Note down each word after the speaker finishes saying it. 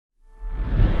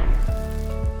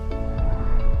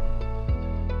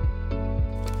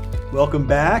Welcome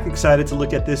back. Excited to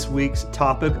look at this week's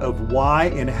topic of why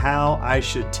and how I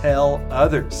should tell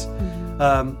others.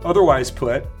 Otherwise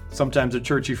put, sometimes a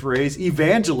churchy phrase,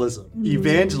 evangelism.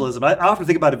 Evangelism. I often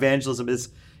think about evangelism as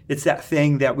it's that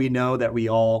thing that we know that we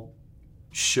all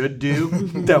should do,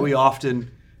 that we often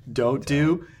don't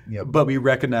do, but we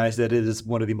recognize that it is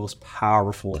one of the most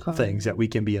powerful things that we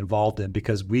can be involved in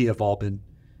because we have all been,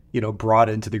 brought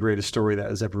into the greatest story that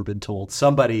has ever been told.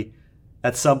 Somebody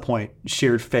at some point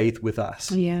shared faith with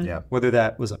us. Whether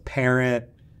that was a parent,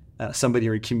 somebody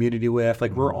you're in community with,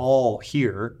 we're all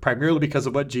here primarily because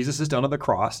of what Jesus has done on the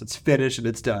cross. It's finished and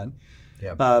it's done.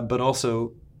 But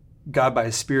also God by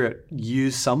his Spirit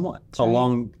used someone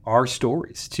along our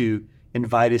stories to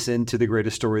invite us into the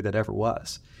greatest story that ever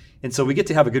was. And so we get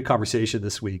to have a good conversation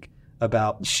this week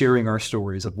about sharing our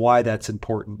stories of why that's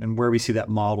important and where we see that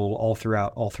model all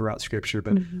throughout Scripture.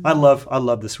 But I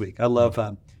love this week. I love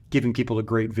giving people a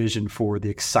great vision for the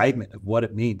excitement of what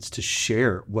it means to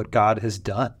share what God has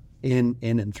done in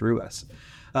and through us.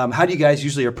 How do you guys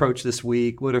usually approach this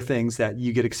week? What are things that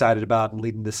you get excited about and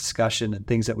leading this discussion and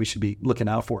things that we should be looking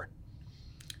out for?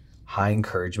 High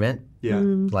encouragement,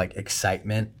 like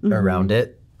excitement around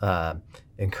it.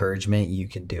 Encouragement, you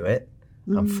can do it.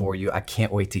 I'm for you. I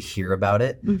can't wait to hear about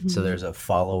it. So there's a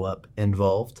follow-up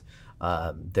involved.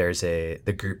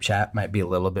 The group chat might be a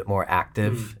little bit more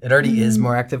active. It already is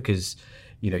more active because,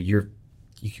 you're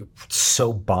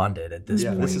so bonded at this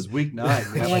point. This is week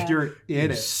 9. You're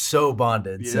in it. So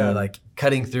bonded. So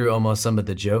cutting through almost some of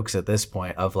the jokes at this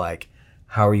point of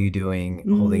how are you doing?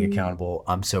 Holding accountable.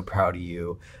 I'm so proud of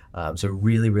you. So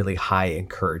really, really high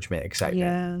encouragement,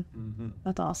 excitement.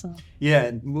 That's awesome.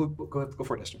 And we'll go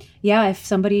for it, Esther. If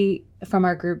somebody from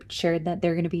our group shared that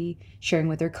they're going to be sharing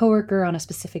with their coworker on a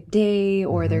specific day,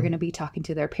 or they're going to be talking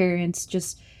to their parents,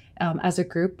 just as a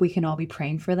group, we can all be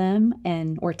praying for them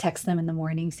or text them in the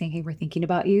morning saying, hey, we're thinking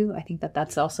about you. I think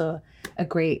that's also a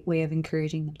great way of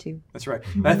encouraging them too. That's right.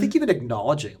 And I think even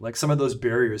acknowledging some of those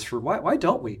barriers for why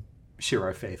don't we share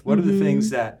our faith? What are the things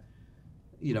that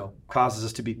causes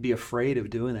us to be afraid of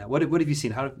doing that? What have you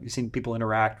seen? How have you seen people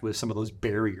interact with some of those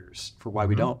barriers for why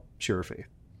we don't share our faith?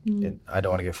 And I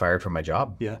don't want to get fired from my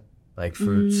job.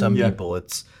 For some people,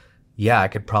 it's, I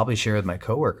could probably share with my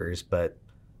coworkers, but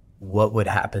what would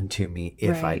happen to me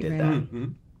if I did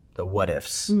that? The what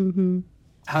ifs.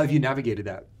 How have you navigated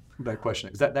that question?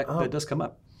 Because that does come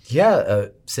up.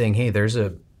 Saying, hey, there is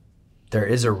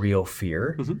a real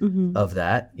fear of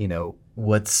that.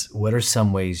 What are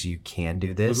some ways you can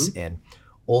do this? And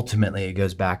ultimately it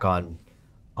goes back on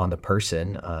the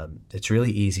person. It's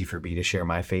really easy for me to share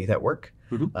my faith at work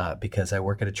because I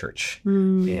work at a church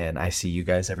and I see you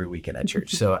guys every weekend at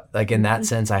church. So in that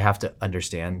sense, I have to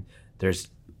understand there's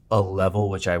a level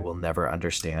which I will never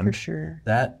understand for sure.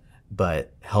 that,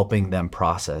 but helping them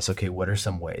process, okay, what are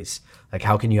some ways?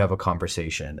 How can you have a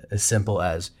conversation as simple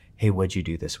as, hey, what'd you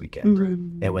do this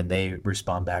weekend? And when they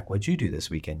respond back, what'd you do this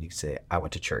weekend? You say, I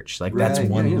went to church. That's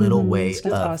one little way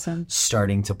of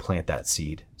starting to plant that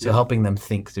seed. So helping them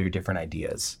think through different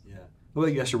ideas. What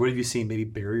about you, Esther? What have you seen? Maybe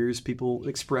barriers people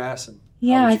express? And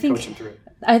I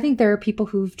think there are people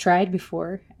who've tried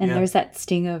before, and there's that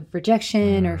sting of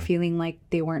rejection or feeling like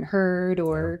they weren't heard,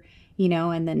 or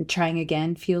and then trying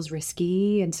again feels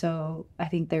risky. And so I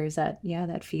think there's that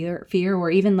fear, or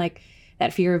even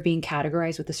that fear of being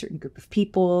categorized with a certain group of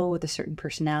people, with a certain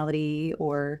personality,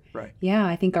 or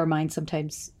I think our minds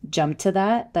sometimes jump to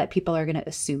that people are going to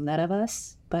assume that of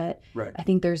us. But I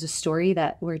think there's a story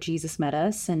where Jesus met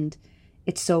us, and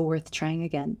it's so worth trying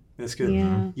again. That's good.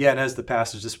 And as the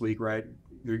passage this week, right?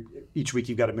 Each week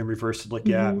you've got a memory verse to look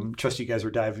at. I trust you guys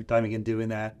are diving in doing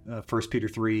that. 1 Peter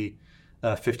 3,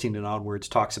 15 and onwards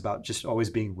talks about just always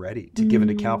being ready to give an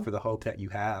account for the hope that you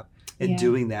have, and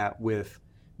doing that with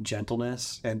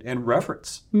gentleness and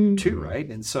reverence too, right?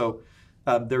 And so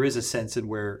there is a sense in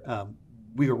where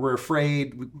we're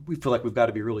afraid. We feel like we've got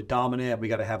to be really dominant. We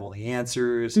got to have all the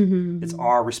answers. It's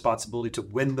our responsibility to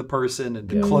win the person and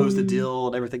to close the deal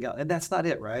and everything else. And that's not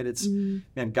it, right? It's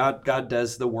God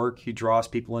does the work. He draws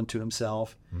people into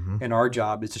himself. And our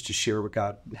job is just to share what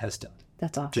God has done.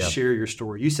 That's awesome. To share your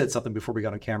story. You said something before we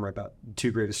got on camera about the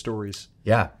 2 greatest stories.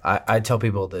 I tell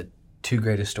people the 2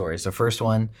 greatest stories. The first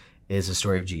one is the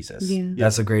story of Jesus.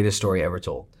 That's the greatest story ever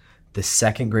told. The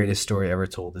second greatest story ever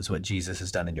told is what Jesus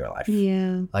has done in your life.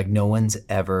 No one's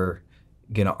ever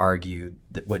going to argue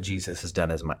that what Jesus has done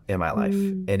in my life.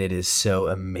 And it is so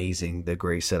amazing, the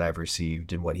grace that I've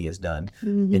received and what he has done.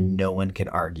 And no one can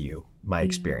argue my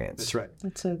experience. That's right.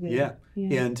 That's so good.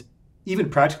 And even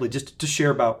practically, just to share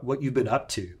about what you've been up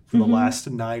to for the last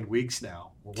 9 weeks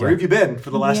now. Where have you been for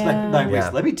the last 9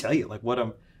 weeks? Let me tell you, what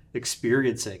I'm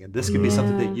experiencing. And this could be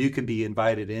something that you can be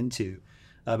invited into.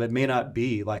 It may not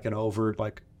be like an overt,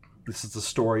 like, this is the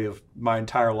story of my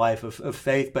entire life of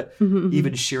faith, but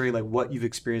even sharing like what you've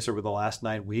experienced over the last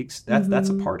 9 weeks, that's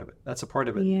a part of it. That's a part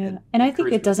of it. Yeah. And I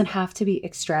think it doesn't have to be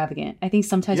extravagant. I think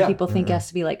sometimes people think it has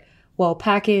to be like well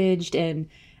packaged and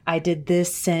I did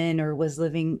this sin or was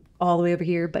living all the way over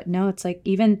here. But no, it's like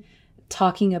even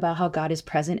talking about how God is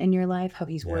present in your life, how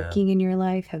he's working in your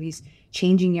life, how he's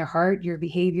changing your heart, your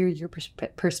behavior, your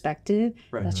perspective.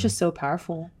 Right. That's just so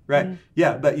powerful. Right.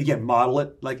 Yeah. But again, model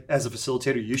it. Like as a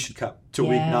facilitator, you should come to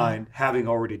week 9 having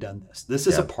already done this. This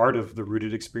is a part of the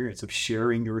rooted experience of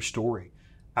sharing your story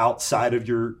outside of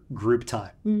your group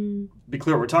time. Be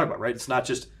clear what we're talking about, right? It's not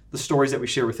just the stories that we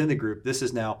share within the group. This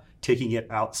is now taking it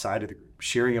outside of the group,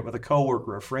 sharing it with a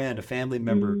coworker, a friend, a family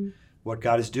member, what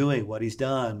God is doing, what he's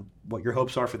done, what your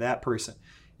hopes are for that person.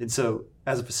 And so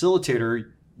as a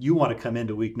facilitator, you want to come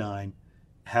into week 9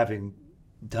 having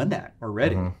done that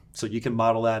already. So you can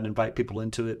model that and invite people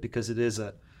into it because it is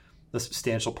a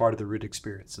substantial part of the root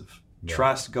experience of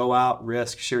trust, go out,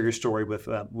 risk, share your story with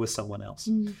someone else.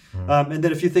 And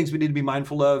then a few things we need to be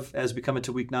mindful of as we come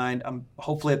into week 9.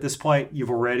 Hopefully at this point, you've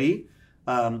already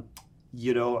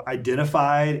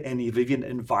identified and you've even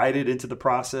invited into the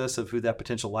process of who that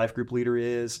potential life group leader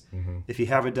is. If you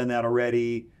haven't done that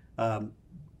already,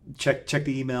 check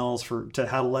the emails to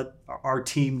how to let our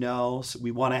team know. So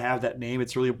we want to have that name.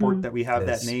 It's really important that we have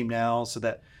that name now so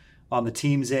that on the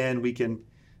team's end, we can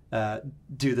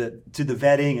do the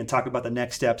vetting and talk about the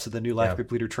next steps of the new life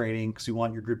group leader training because we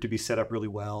want your group to be set up really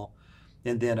well.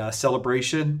 And then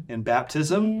celebration and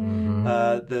baptism.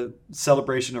 The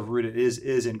celebration of Rooted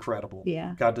is incredible.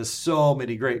 Yeah. God does so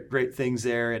many great things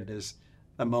there, and there's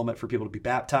a moment for people to be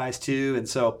baptized too. And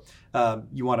so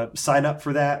you want to sign up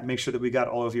for that and make sure that we got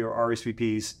all of your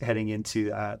RSVPs heading into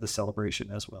the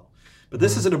celebration as well. But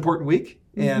this is an important week,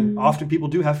 and often people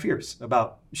do have fears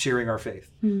about sharing our faith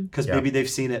because maybe they've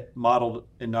seen it modeled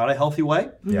in not a healthy way,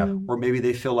 or maybe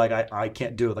they feel like I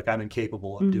can't do it, like I'm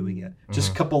incapable of doing it.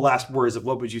 Just a couple last words of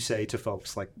what would you say to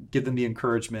folks, like give them the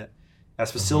encouragement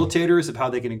as facilitators of how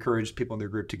they can encourage people in their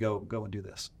group to go and do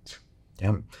this.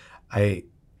 Yeah, I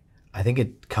think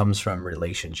it comes from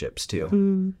relationships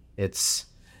too.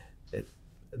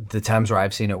 The times where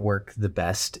I've seen it work the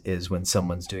best is when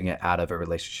someone's doing it out of a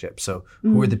relationship. So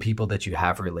who are the people that you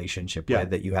have a relationship with,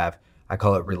 that you have, I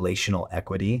call it relational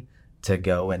equity, to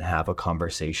go and have a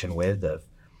conversation with, of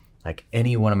like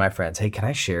any one of my friends, hey, can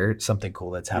I share something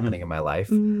cool that's happening in my life?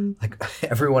 Like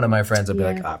every one of my friends will be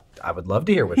like, I would love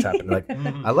to hear what's happening. Like,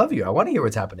 I love you. I want to hear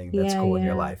what's happening that's cool in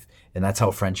your life. And that's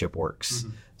how friendship works.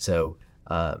 So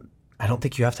I don't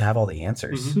think you have to have all the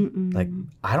answers. Like,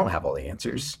 I don't have all the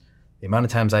answers. The amount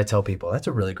of times I tell people, that's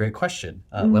a really great question.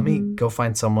 Let me go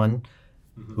find someone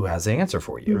who has the answer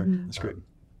for you. That's great.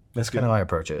 That's kind of how I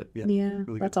approach it. Yeah,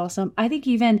 really that's awesome. I think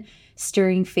even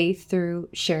stirring faith through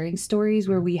sharing stories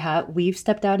where we've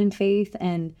stepped out in faith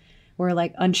and we're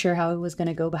like unsure how it was going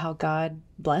to go, but how God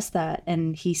blessed that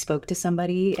and he spoke to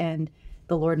somebody and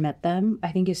the Lord met them,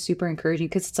 I think is super encouraging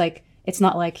because it's like, it's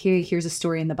not like here's a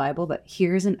story in the Bible, but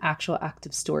here's an actual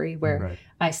active story where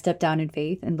I stepped down in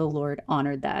faith and the Lord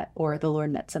honored that, or the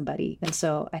Lord met somebody. And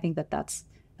so I think that's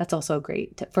also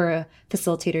great for a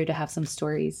facilitator to have some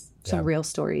stories, some real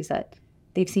stories that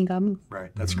they've seen God move. Right.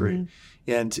 That's great.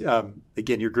 And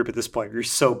again, your group at this point, you're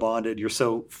so bonded, you're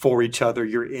so for each other,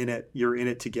 you're in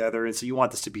it together. And so you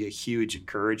want this to be a huge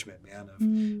encouragement, man, of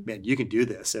man, you can do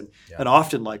this. And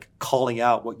often like calling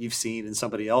out what you've seen in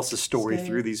somebody else's story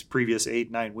through these previous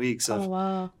 8-9 weeks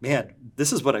of, man,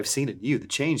 this is what I've seen in you, the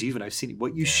change even I've seen,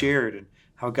 what you shared and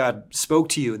how God spoke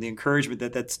to you and the encouragement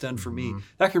that's done for me.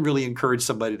 That can really encourage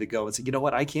somebody to go and say, you know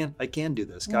what, I can do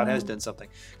this. God has done something.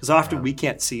 Because often we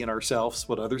can't see in ourselves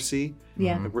what others see.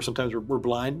 Like we're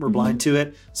blind. We're blind to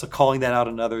it. So calling that out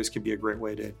in others can be a great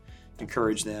way to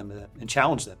encourage them and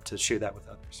challenge them to share that with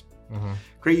others.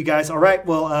 Great, you guys. All right.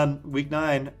 Well, week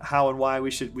 9, how and why we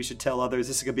should tell others.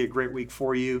 This is going to be a great week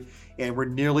for you, and we're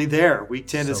nearly there. Week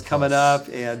 10 is coming up,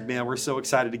 and man, we're so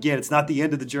excited. Again, it's not the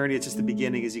end of the journey; it's just the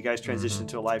beginning as you guys transition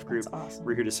to a life group. Awesome.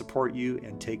 We're here to support you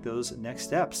and take those next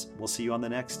steps. We'll see you on the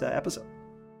next episode.